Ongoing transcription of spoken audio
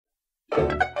Hello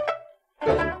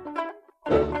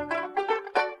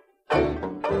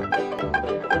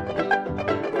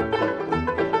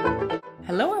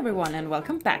everyone and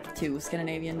welcome back to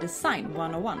Scandinavian Design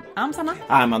 101. I'm Sanna.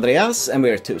 I'm Andreas and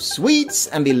we're two Swedes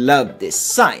and we love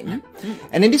design.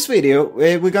 And in this video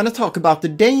we're going to talk about the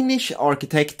Danish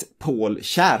architect Poul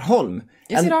Kjærholm.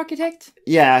 Is it architect?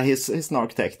 Yeah, he's an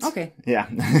architect. Okay. Yeah.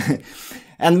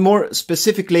 And more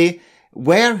specifically,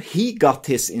 where he got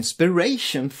his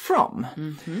inspiration from.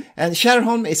 And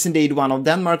Kjaerholm is indeed one of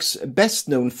Denmark's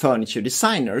best-known furniture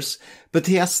designers, but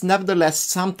he has nevertheless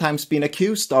sometimes been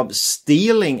accused of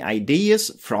stealing ideas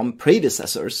from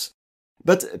predecessors.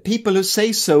 But people who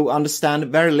say so understand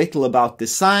very little about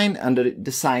design and the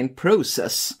design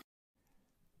process.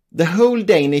 The whole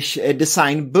Danish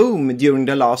design boom during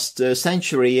the last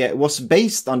century was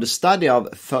based on the study of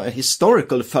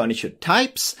historical furniture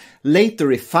types, later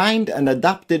refined and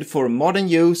adapted for modern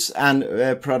use and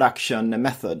production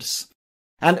methods.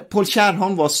 And Poul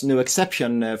Kjærholm was no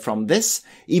exception from this,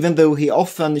 even though he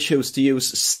often chose to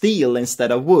use steel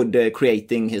instead of wood,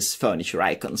 creating his furniture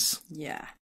icons. Yeah.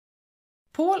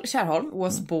 Poul Kjærholm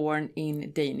was born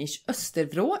in Danish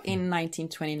Östervrå in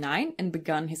 1929 and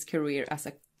began his career as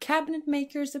a cabinet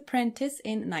maker's apprentice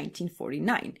in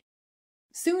 1949.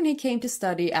 Soon he came to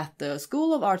study at the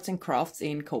School of Arts and Crafts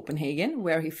in Copenhagen,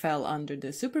 where he fell under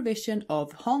the supervision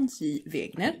of Hans J.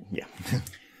 Wegener. Yeah.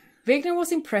 Wegener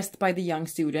was impressed by the young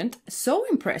student, so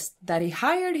impressed that he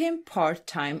hired him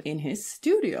part-time in his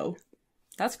studio.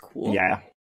 That's cool. Yeah.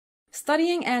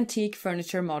 Studying antique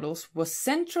furniture models was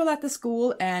central at the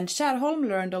school, and Kjærholm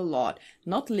learned a lot,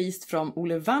 not least from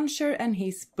Ole Wanscher and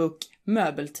his book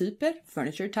Möbeltyper,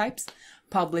 Furniture Types,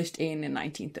 published in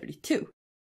 1932.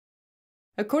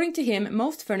 According to him,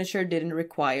 most furniture didn't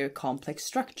require complex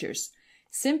structures.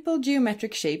 Simple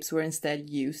geometric shapes were instead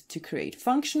used to create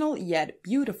functional yet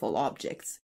beautiful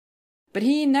objects. But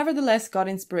he nevertheless got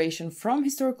inspiration from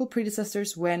historical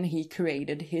predecessors when he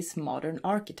created his modern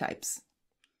archetypes.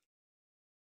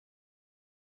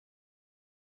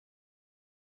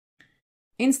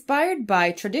 Inspired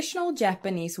by traditional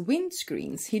Japanese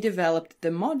windscreens, he developed the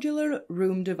modular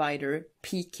room divider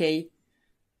PK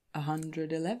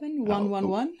 111?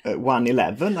 111?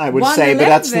 111, I would say, but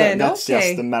that's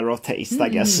okay. just a matter of taste, I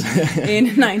guess. In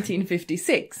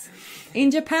 1956. In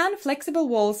Japan, flexible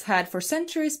walls had for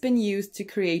centuries been used to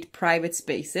create private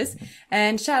spaces,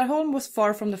 and Kjærholm was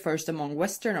far from the first among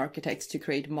Western architects to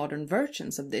create modern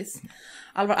versions of this.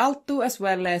 Alvar Aalto, as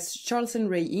well as Charles and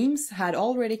Ray Eames, had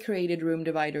already created room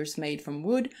dividers made from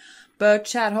wood, but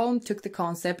Kjærholm took the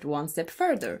concept one step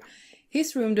further.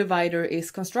 His room divider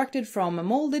is constructed from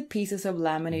molded pieces of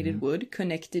laminated wood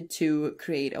connected to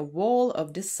create a wall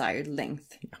of desired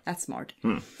length. That's smart.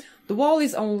 The wall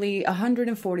is only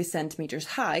 140 centimeters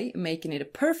high, making it a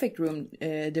perfect room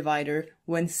divider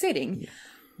when sitting. Yeah.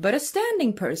 But a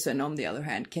standing person, on the other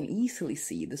hand, can easily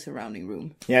see the surrounding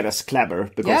room. Yeah, that's clever,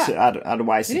 because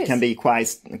otherwise it can be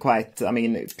quite, I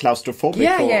mean, claustrophobic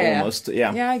almost.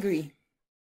 Yeah, I agree.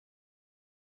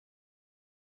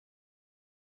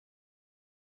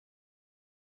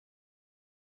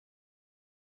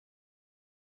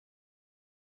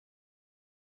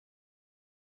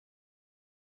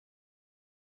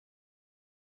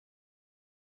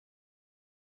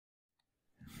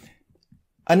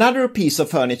 Another piece of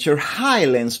furniture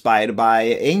highly inspired by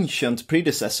ancient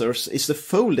predecessors is the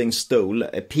folding stool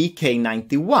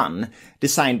PK91,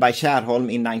 designed by Kjærholm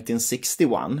in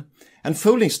 1961. And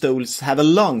folding stools have a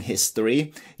long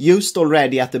history, used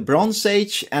already at the Bronze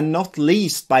Age and not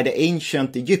least by the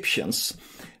ancient Egyptians.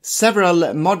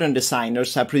 Several modern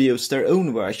designers have produced their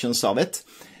own versions of it.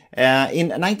 In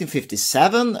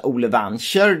 1957, Ole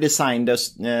Wanscher designed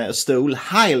a stool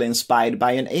highly inspired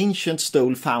by an ancient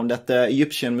stool found at the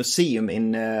Egyptian Museum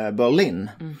in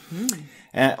Berlin.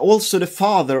 Also the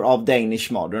father of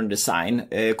Danish modern design,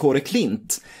 Kåre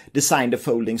Klint, designed a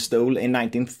folding stool in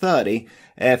 1930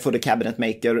 for the cabinet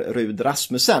maker Rud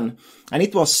Rasmussen. And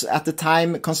it was at the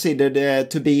time considered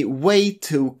to be way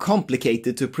too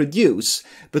complicated to produce,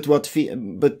 but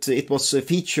it was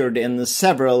featured in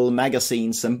several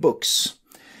magazines and books.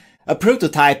 A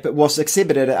prototype was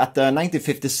exhibited at the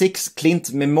 1956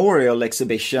 Klint Memorial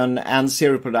Exhibition, and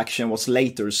serial production was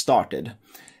later started.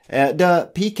 The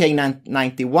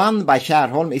PK91 by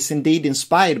Kjærholm is indeed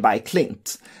inspired by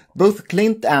Klint. Both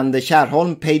Klint and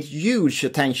Kjærholm paid huge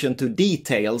attention to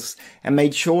details and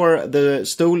made sure the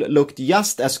stool looked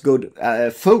just as good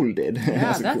folded.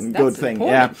 Yeah, that's a good thing.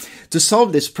 Important. Yeah. To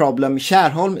solve this problem,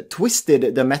 Kjærholm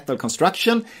twisted the metal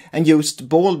construction and used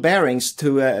ball bearings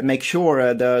to make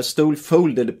sure the stool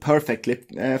folded perfectly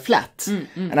flat.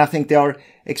 And I think they are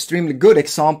extremely good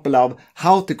example of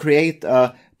how to create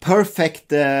a perfect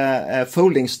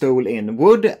folding stool in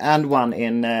wood and one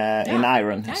in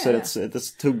iron. Yeah, so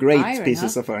that's two great iron,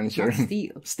 pieces of furniture. Not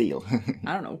steel. Steel.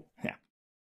 I don't know. Yeah.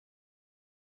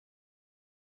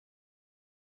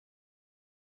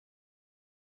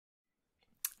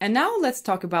 And now let's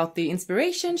talk about the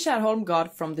inspiration Kjaerholm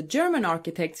got from the German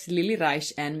architects Lilly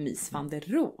Reich and Mies van der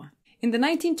Rohe. In the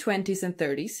 1920s and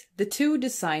 30s, the two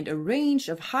designed a range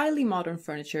of highly modern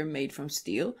furniture made from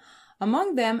steel,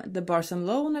 among them the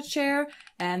Barcelona chair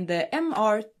and the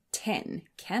MR10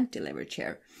 cantilever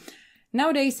chair.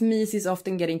 Nowadays, Mies is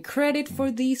often getting credit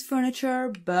for these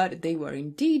furniture, but they were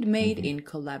indeed made in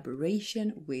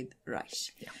collaboration with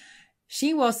Reich. Yeah.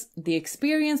 She was the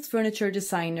experienced furniture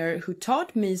designer who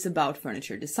taught Mies about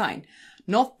furniture design,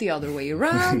 not the other way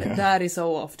around that is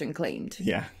so often claimed.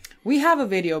 Yeah. We have a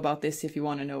video about this if you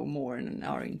want to know more and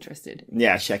are interested.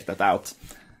 Yeah, check that out.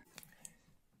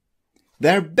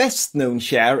 Their best known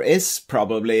chair is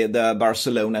probably the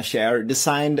Barcelona chair,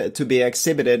 designed to be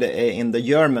exhibited in the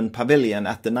German pavilion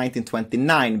at the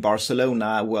 1929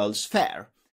 Barcelona World's Fair.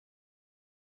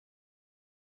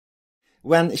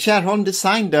 When Kjaerholm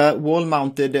designed the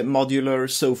wall-mounted modular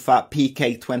sofa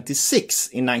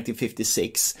PK26 in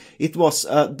 1956, it was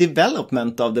a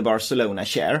development of the Barcelona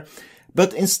chair.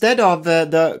 But instead of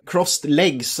the crossed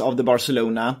legs of the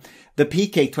Barcelona, the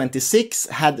PK26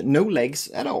 had no legs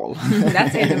at all.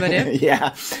 That's innovative.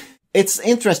 Yeah. It's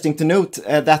interesting to note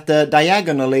that the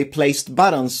diagonally placed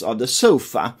buttons of the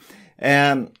sofa,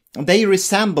 they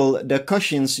resemble the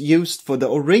cushions used for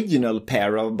the original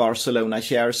pair of Barcelona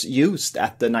chairs used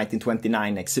at the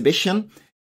 1929 exhibition.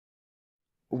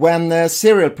 When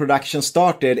serial production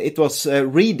started, it was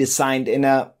redesigned in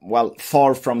a,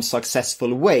 far from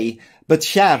successful way, but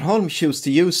Kjaerholm chose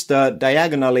to use the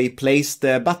diagonally placed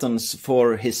buttons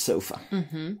for his sofa.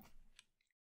 Mm-hmm.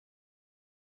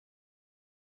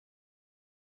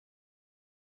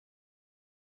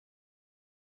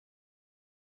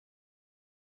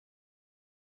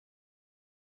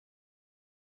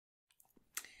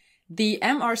 The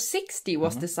MR60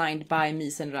 was designed by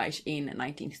Mies and Reich in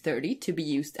 1930 to be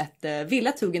used at the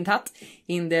Villa Tugendhat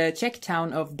in the Czech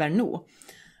town of Brno.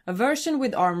 A version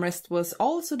with armrest was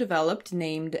also developed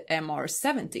named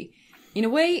MR70. In a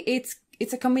way, it's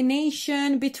a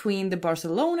combination between the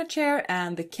Barcelona chair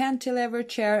and the cantilever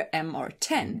chair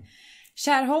MR10.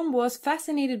 Kjaerholm was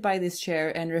fascinated by this chair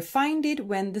and refined it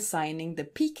when designing the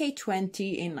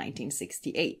PK20 in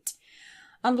 1968.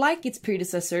 Unlike its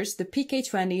predecessors, the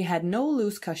PK20 had no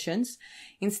loose cushions.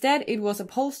 Instead, it was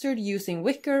upholstered using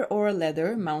wicker or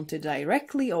leather mounted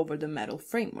directly over the metal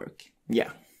framework.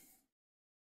 Yeah.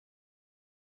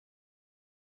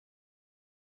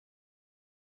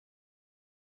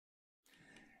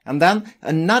 And then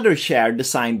another chair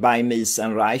designed by Mies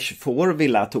and Reich for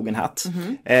Villa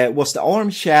Tugendhat was the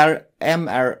armchair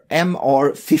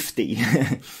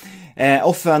MR50,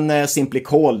 often simply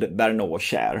called Brno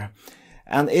chair.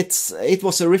 And it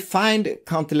was a refined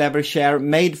cantilever chair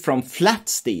made from flat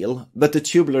steel, but the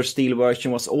tubular steel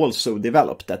version was also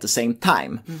developed at the same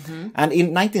time. And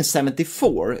in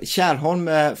 1974,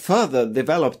 Kjaerholm further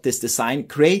developed this design,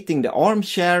 creating the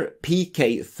armchair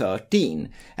PK13.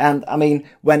 And I mean,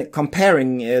 when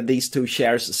comparing these two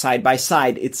chairs side by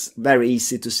side, it's very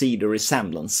easy to see the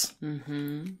resemblance.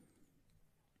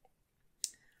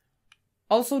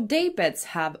 Also, daybeds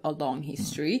have a long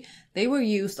history. They were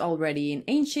used already in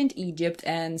ancient Egypt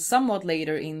and somewhat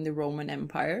later in the Roman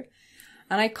Empire.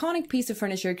 An iconic piece of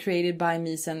furniture created by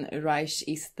Mies and Reich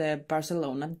is the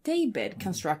Barcelona daybed,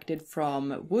 constructed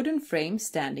from wooden frames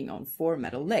standing on 4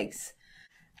 metal legs.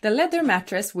 The leather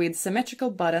mattress with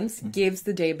symmetrical buttons gives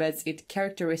the daybeds its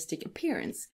characteristic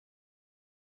appearance.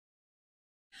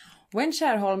 When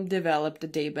Kjaerholm developed a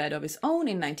daybed of his own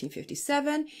in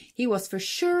 1957, he was for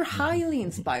sure highly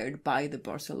inspired by the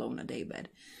Barcelona daybed.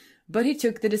 But he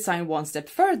took the design one step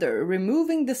further,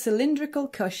 removing the cylindrical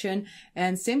cushion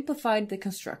and simplified the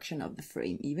construction of the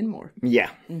frame even more.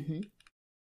 Yeah.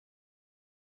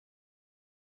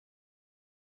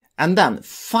 And then,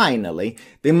 finally,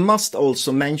 we must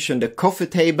also mention the coffee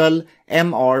table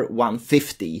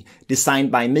MR150,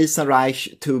 designed by Mies and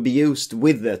Reich to be used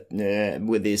with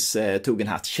these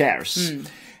Tugendhat chairs.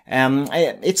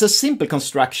 It's a simple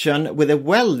construction with a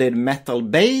welded metal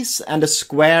base and a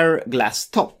square glass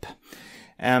top.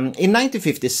 In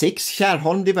 1956,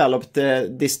 Kjaerholm developed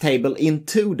this table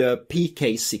into the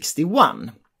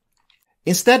PK61.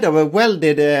 Instead of a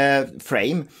welded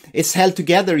frame, it's held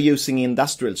together using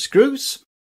industrial screws.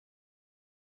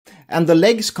 and the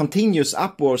legs continues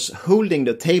upwards, holding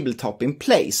the tabletop in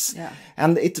place. Yeah.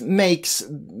 And it makes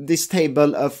this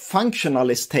table a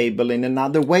functionalist table in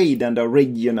another way than the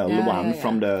original one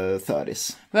from the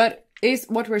 30s. But is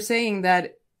what we're saying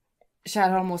that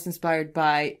Kjaerholm was inspired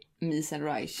by Mies and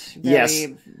Reich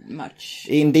very much?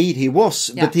 Indeed he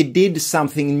was, but he did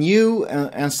something new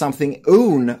and something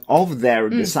own of their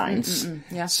designs.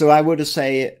 Yeah. So I would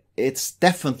say it's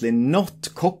definitely not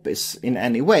copies in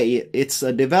any way. It's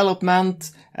a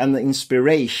development and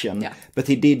inspiration, but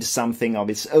he did something of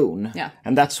his own. Yeah.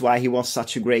 And that's why he was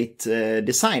such a great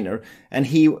designer. And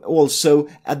he also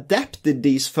adapted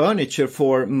these furniture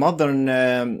for modern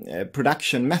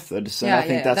production methods. And I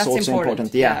think that's also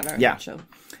important. Yeah. So.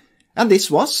 And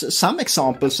this was some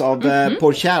examples of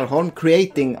Poul Kjærholm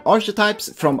creating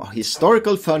archetypes from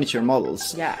historical furniture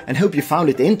models. Yeah. And hope you found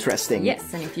it interesting.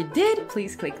 Yes, and if you did,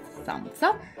 please click thumbs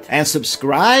up. And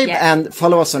subscribe and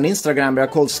follow us on Instagram. We are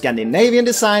called Scandinavian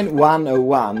Design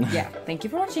 101. Yeah, thank you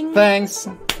for watching. Thanks.